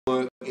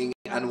working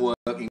and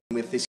working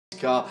with this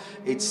car.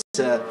 It's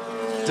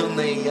done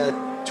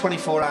the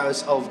 24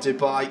 hours of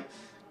Dubai,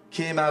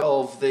 came out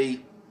of the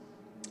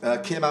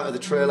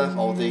trailer,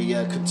 or the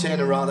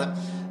container rather,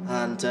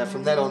 and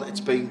from then on it's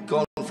been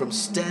gone from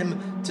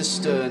stem to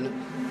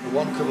stern. The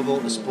One Cover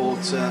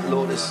Motorsport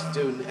Lotus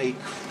doing a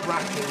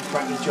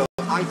cracking job.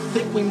 I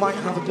think we might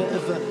have a bit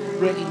of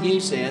breaking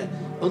news here.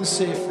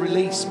 Unsafe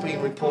release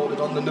being reported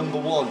on the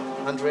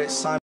 #1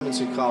 Andreas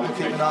Simonsen car. We'll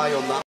keep an eye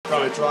on that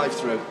for a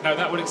drive-through. No,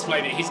 that would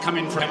explain it. He's come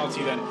in for a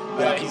penalty then.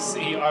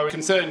 Yeah. I was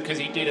concerned because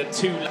he did a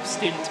 2-lap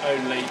stint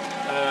only,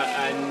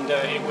 and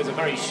it was a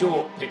very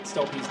short pit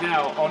stop. He's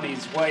now on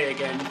his way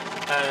again,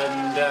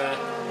 and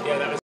yeah,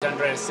 that was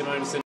Andreas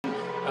Simonsen.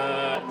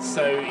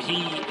 So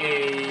he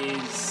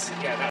is,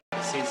 yeah,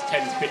 that's his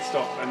 10th pit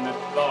stop, and the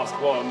last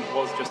one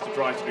was just a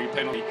drive-through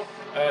penalty.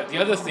 The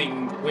other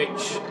thing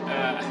which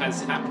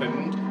has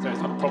happened, so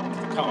it's not a problem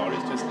with the car,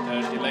 it's just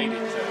delayed it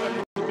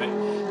a little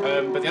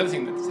bit. But the other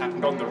thing that's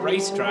happened on the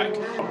racetrack,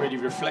 not really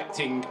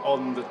reflecting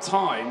on the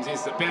times,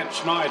 is that Bernd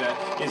Schneider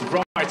is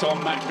right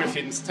on Matt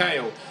Griffin's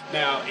tail.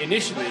 Now,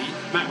 initially,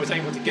 Matt was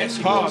able to get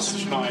past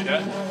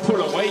Schneider,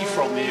 pull away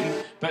from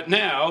him, but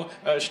now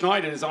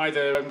Schneider's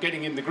either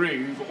getting in the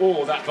groove,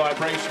 or that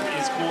vibration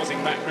is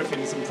causing Matt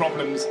Griffin some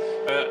problems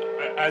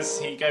as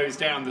he goes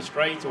down the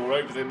straight or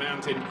over the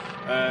mountain.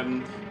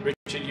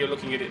 Richard, you're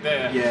looking at it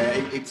there. Yeah,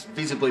 it's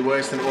visibly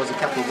worse than it was a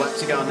couple of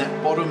laps ago on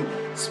that bottom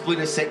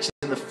splitter section,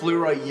 the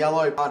fluoro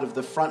yellow part of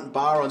the front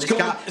bar on this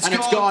car, and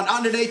it's gone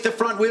underneath the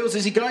front wheels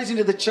as he goes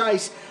into the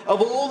chase.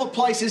 Of all the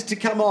places to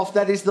come off,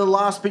 that is the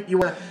last bit you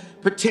want to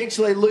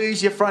potentially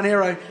lose your front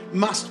aero.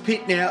 Must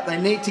pit now. They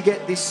need to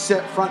get this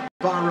front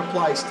bar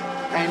replaced,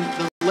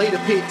 and the leader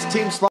pits.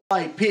 Tim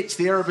Slade pits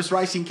the Erebus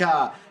racing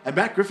car, and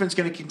Matt Griffin's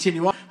going to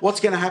continue on. What's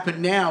going to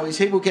happen now is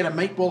he will get a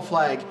meatball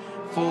flag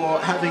for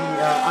having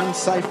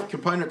unsafe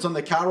components on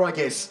the car, I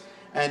guess,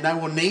 and they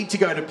will need to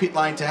go to pit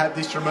lane to have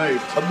this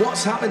removed. And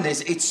what's happened is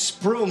it's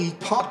sprung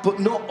part, but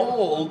not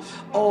all,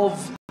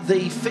 of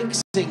the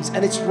fixings,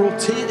 and it's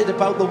rotated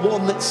about the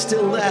one that's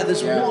still there.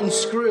 There's one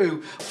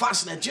screw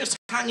fastener just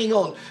hanging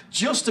on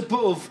just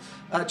above,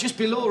 just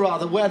below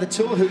rather, where the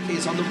tow hook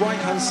is on the right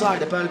hand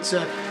side, about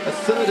a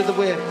third of the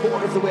way, a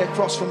quarter of the way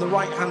across from the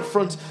right hand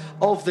front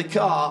of the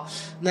car.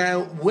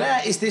 Now,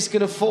 where is this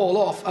going to fall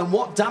off, and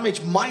what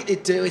damage might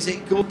it do as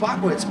it goes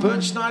backwards?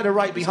 Bernd Schneider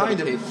right behind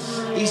him.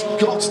 He's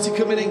got to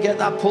come in and get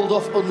that pulled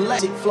off,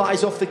 unless it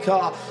flies off the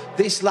car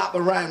this lap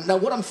around. Now,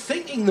 what I'm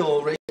thinking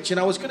though, Rich, and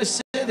I was going to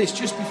say this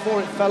just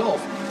before it fell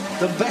off,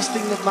 the best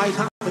thing that might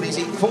happen is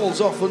it falls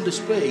off under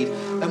speed,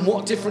 and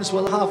what difference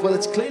will it have? Well,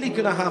 it's clearly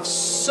going to have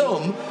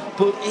some,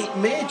 but it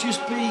may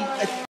just be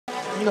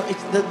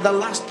it's the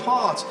last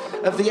part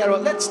of the error.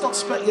 Let's not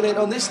speculate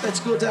on this. Let's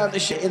go down to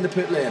shit in the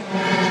pit lane.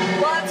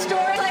 Well, it's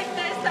stories like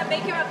this that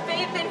make you have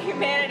faith in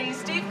humanity.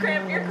 Steve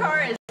Crimp, your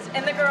car is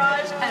in the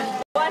garage,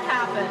 and what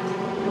happened?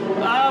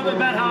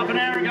 About half an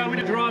hour ago, we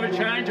did a driver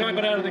change. I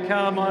got out of the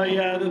car.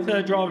 The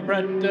third driver,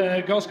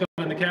 Brad Goss, got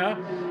in the car.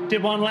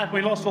 Did one lap.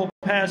 We lost all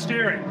power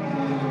steering.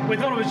 We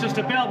thought it was just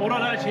a belt. What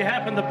had actually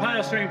happened, the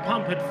power steering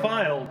pump had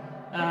failed.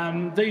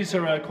 These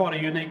are quite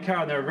a unique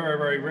car, and they're a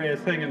very rare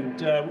thing,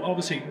 and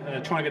obviously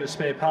trying to get a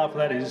spare part for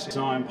that is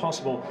nigh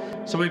impossible.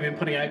 So we've been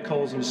putting out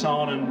calls and so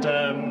on,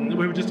 and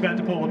we were just about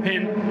to pull the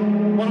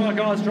pin. One of our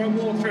guys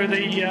walked through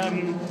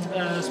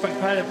the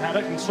spectator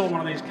paddock and saw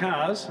one of these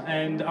cars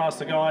and asked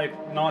the guy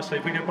nicely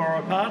if we could borrow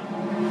a part,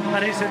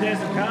 and he said, "There's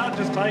the car,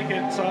 just take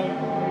it." So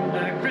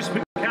Chris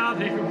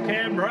McCarthy from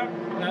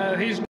Canberra,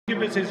 he's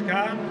given us his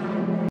car.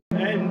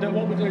 And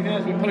what we're doing now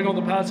is we're putting all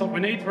the parts that we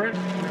need for it.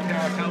 The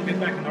car will get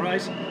back in the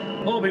race.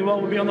 All being well,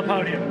 we'll be on the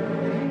podium.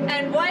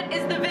 And what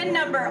is the VIN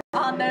number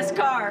on this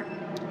car?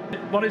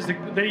 What is the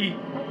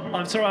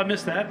I'm sorry, I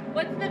missed that.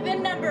 What's the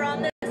VIN number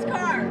on this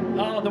car?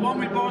 The one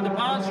we borrowed the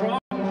parts from.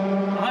 I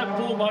hope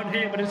Paul won't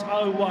hear, but it's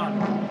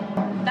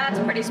 01. That's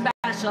pretty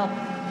special.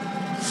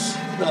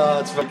 No,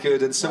 it's very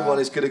good, and someone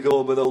is going to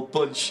go with a whole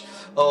bunch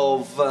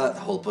of, a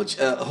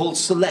whole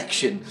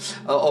selection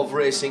of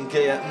racing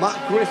gear.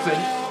 Matt Griffin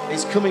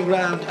is coming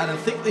round, and I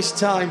think this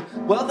time,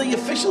 well, the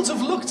officials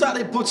have looked at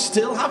it, but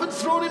still haven't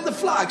thrown him the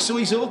flag, so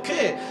he's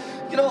okay.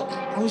 You know,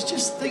 I was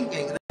just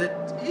thinking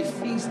that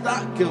if he's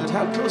that good,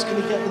 how close can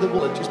he get to the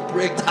wall and just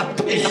break that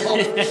pin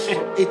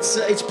off?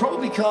 It's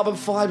probably carbon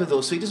fibre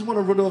though, so he doesn't want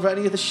to run over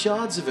any of the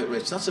shards of it,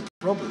 Rich. That's a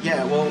problem.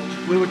 Yeah, well,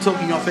 we were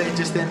talking off air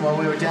just then while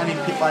we were down in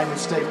pit lane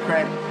with Steve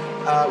Cramp,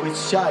 with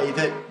Shay,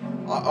 that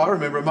I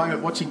remember a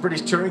moment watching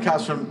British touring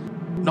cars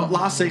from not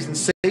last season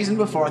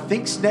before. I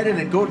think Snedden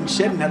and Gordon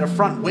Shedden had a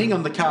front wing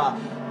on the car,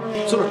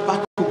 sort of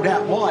buckled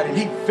out wide, and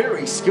he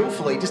very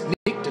skillfully just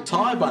nicked a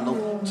tyre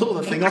bundle, tore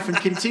the thing off and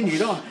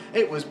continued on.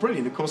 It was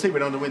brilliant. Of course, he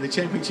went on to win the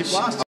championship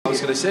last year. I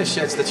was going to say,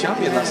 Shed's the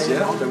champion last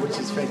year. Which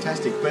is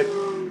fantastic. But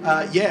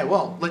yeah,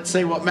 well, let's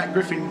see what Matt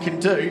Griffin can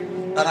do.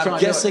 And I'm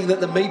guessing that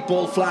the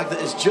meatball flag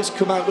that has just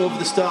come out over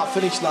the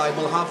start-finish line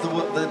will have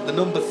the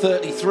number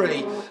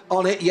 33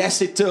 on it.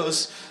 Yes, it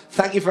does.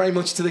 Thank you very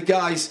much to the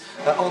guys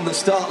on the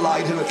start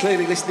line who are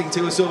clearly listening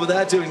to us over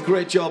there, doing a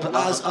great job,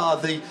 as are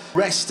the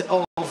rest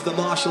of the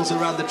marshals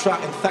around the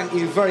track. And thank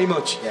you very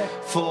much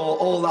for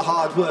all the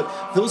hard work.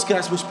 Those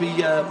guys must be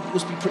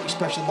pretty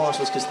special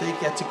marshals, because they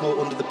get to go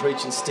under the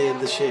bridge and stay in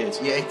the shade.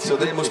 Yeah, so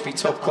they must be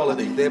top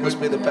quality. They must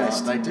be the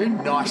best. They do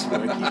nice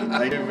work here.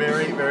 They do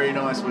very, very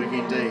nice work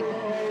indeed.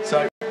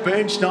 So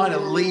Bernd Schneider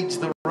leads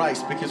the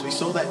race, because we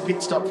saw that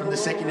pit stop from the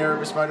second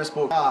Erebus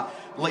Motorsport car.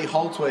 Lee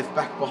Holdsworth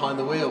back behind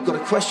the wheel. Got a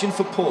question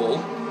for Paul.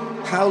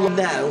 How long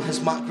now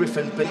has Matt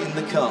Griffin been in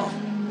the car?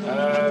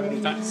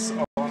 That's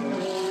on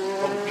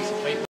a piece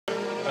of paper.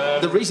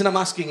 The reason I'm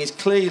asking is,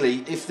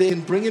 clearly, if they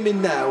can bring him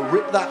in now,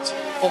 rip that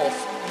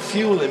off,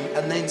 fuel him,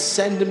 and then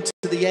send him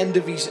to the end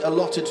of his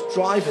allotted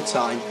driver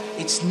time,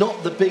 it's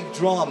not the big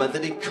drama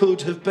that it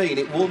could have been.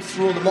 It won't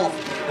throw them off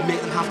and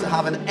make them have to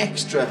have an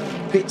extra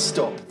pit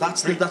stop.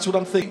 That's what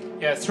I'm thinking.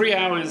 Yeah, 3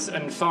 hours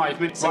and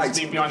 5 minutes since he's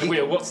been behind the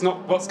wheel. What's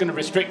going to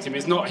restrict him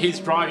is not his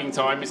driving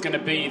time. It's going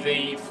to be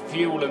the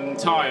fuel and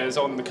tyres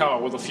on the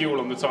car, or the fuel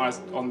on the tyres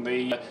on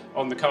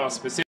the car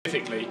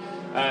specifically.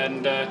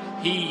 And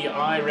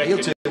I reckon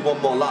he'll do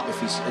one more lap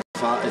if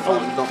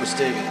I'm not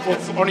mistaken.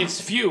 Well, on his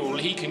fuel,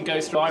 he can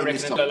go through. I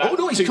reckon. Oh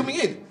no, he's coming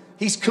in.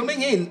 He's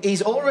coming in.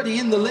 He's already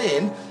in the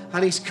lane,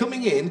 and he's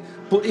coming in.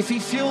 But if he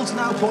fuels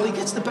now, Paul, he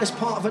gets the best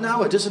part of an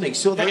hour, doesn't he?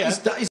 So that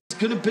is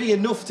going to be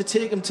enough to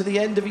take him to the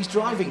end of his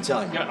driving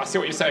time. Yeah, I see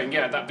what you're saying.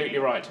 Yeah,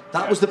 you're right.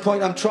 That was the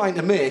point I'm trying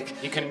to make.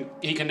 He can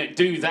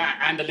do that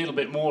and a little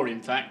bit more,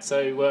 in fact.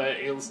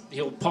 So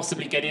he'll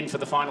possibly get in for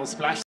the final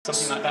splash,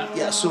 something like that.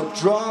 Yeah. So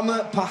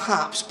drama,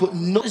 perhaps, but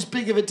not as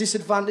big of a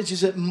disadvantage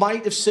as it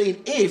might have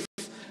seen if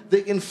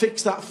they can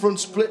fix that front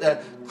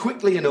splitter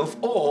quickly enough,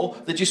 or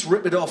they just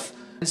rip it off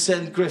and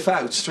send Griff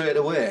out straight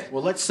away.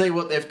 Well, let's see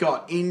what they've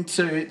got.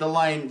 Into the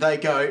lane they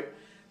go.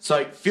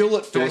 So fuel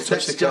at first. Don't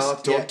touch the car.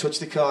 Don't touch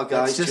the car,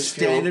 guys. It's just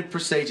standard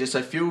procedure.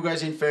 So fuel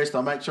goes in first.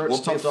 They'll make sure it's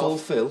topped off. Full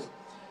fill.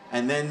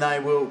 And then they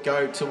will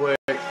go to work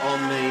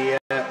on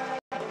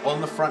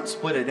the front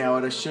splitter. Now,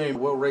 I'd assume a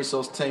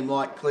well-resourced team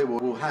like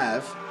Clearwater will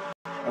have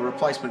a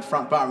replacement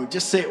front bar. And we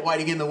just see it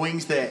waiting in the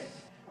wings there.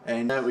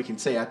 And we can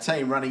see our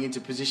team running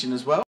into position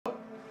as well.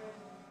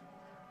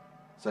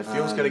 So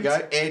fuel's got to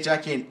go. Air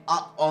jack in,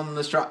 up on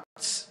the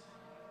struts.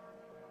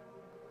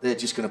 They're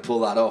just going to pull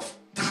that off.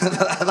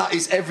 That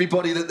is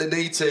everybody that they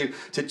need to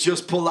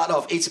just pull that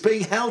off. It's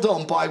being held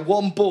on by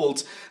one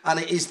bolt, and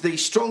it is the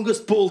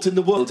strongest bolt in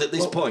the world at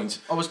this point.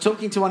 I was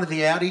talking to one of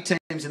the Audi teams,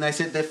 and they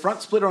said their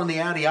front splitter on the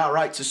Audi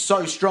R8s is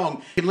so strong,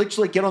 you can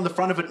literally get on the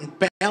front of it and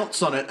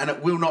bounce on it, and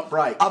it will not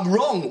break. I'm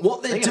wrong.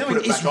 What they're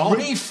doing is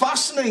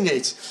refastening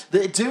it.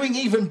 They're doing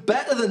even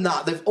better than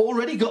that. They've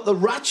already got the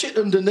ratchet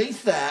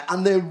underneath there,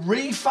 and they're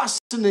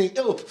refastening it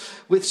up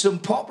with some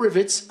pop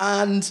rivets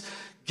and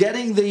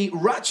getting the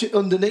ratchet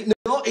underneath.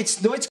 No,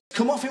 it's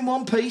come off in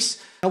one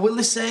piece. Now, will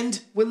this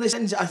end?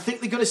 I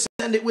think they're going to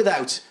send it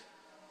without.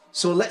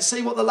 So let's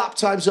see what the lap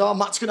times are.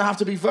 Matt's going to have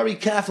to be very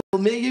careful.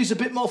 May use a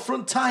bit more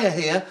front tyre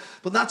here,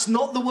 but that's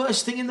not the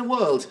worst thing in the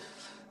world.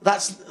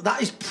 That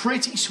is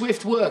pretty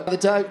swift work by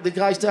the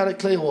guys down at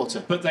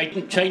Clearwater. But they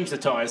didn't change the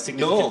tyres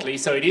significantly,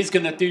 so it is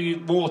going to do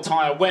more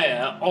tyre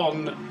wear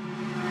on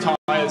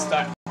tyres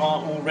that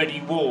are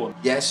already worn.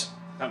 Yes.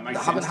 They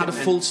haven't had a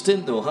full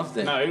stint, though, have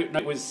they? No,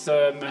 it was...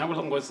 how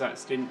long was that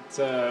stint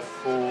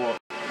for...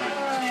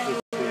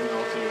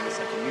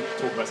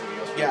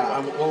 Yeah,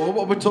 well,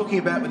 what we're talking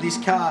about with this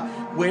car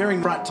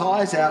wearing front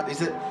tyres out is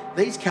that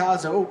these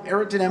cars are all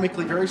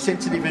aerodynamically very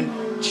sensitive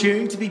and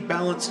tuned to be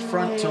balanced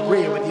front to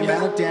rear with the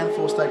amount of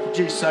downforce they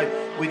produce. So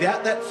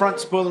without that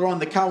front spoiler on,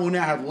 the car will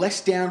now have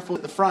less downforce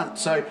at the front.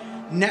 So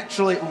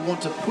naturally it will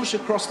want to push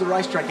across the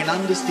racetrack and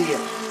understeer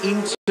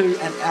into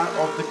and out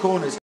of the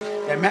corners.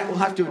 Now, Matt will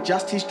have to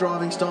adjust his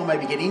driving style,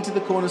 maybe get into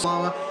the corner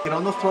slower, get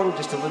on the throttle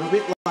just a little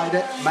bit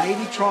later,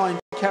 maybe try and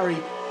carry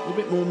a little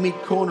bit more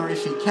mid-corner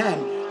if he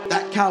can.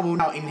 That car will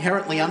now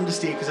inherently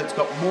understeer because it's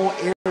got more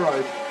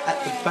aero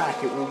at the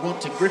back. It will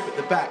want to grip at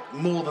the back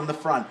more than the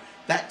front.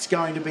 That's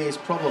going to be his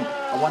problem.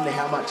 I wonder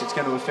how much it's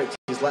going to affect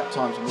his lap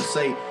times, and we'll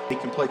see if he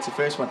completes the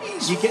first one.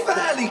 You get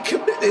fairly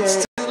committed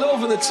still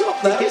over the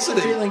top there, isn't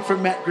he? Feeling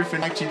from Matt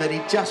Griffin actually that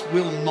he just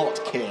will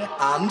not care.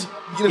 And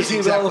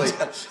exactly.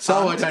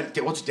 So I don't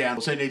get what's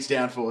down. Who needs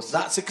downforce?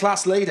 That's a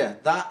class leader.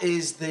 That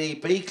is the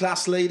B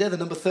class leader, the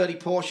number 30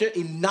 Porsche,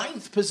 in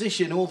 9th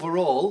position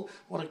overall.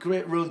 What a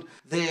great run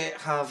they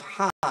have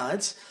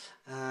had.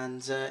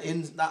 And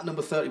in that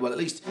number 30, well, at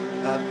least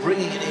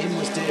bringing it in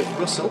was Dave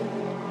Russell.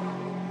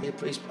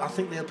 I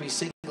think they'll be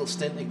single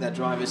stinting their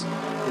drivers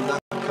in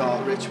that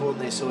car, Rich, won't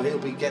they? So he'll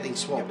be getting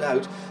swapped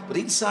out. But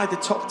inside the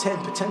top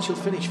 10, potential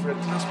finish for a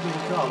Class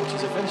B car, which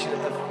is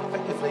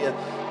effectively a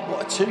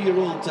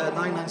 2-year-old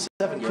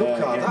 997 Cup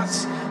car.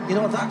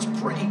 Yeah. That's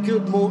pretty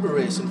good motor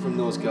racing from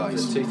those guys.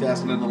 It's a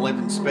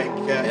 2011 spec,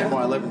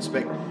 MY11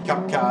 spec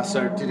Cup car.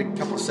 So did a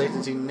couple of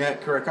seasons in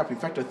Carrera Cup. In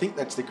fact, I think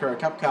that's the Carrera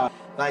Cup car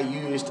they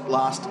used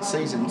last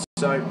season.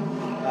 So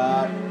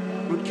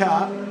good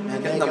car.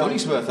 And the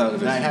money's worth out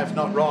of it. They have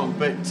not wrong,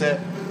 but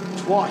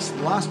twice in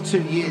the last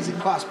 2 years, a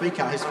Class B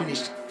car has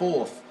finished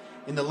 4th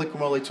in the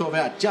Liquimoli 12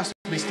 Hour. Just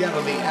missed out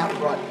on the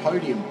outright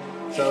podium.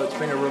 So it's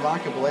been a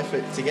remarkable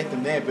effort to get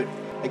them there, but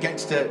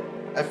against a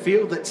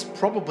field that's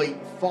probably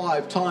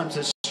 5 times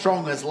as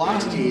strong as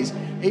last year's,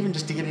 even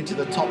just to get into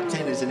the top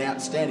 10 is an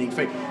outstanding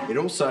feat. It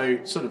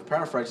also sort of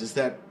paraphrases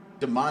that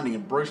demanding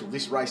and brutal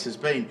this race has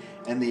been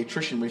and the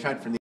attrition we've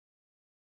had from the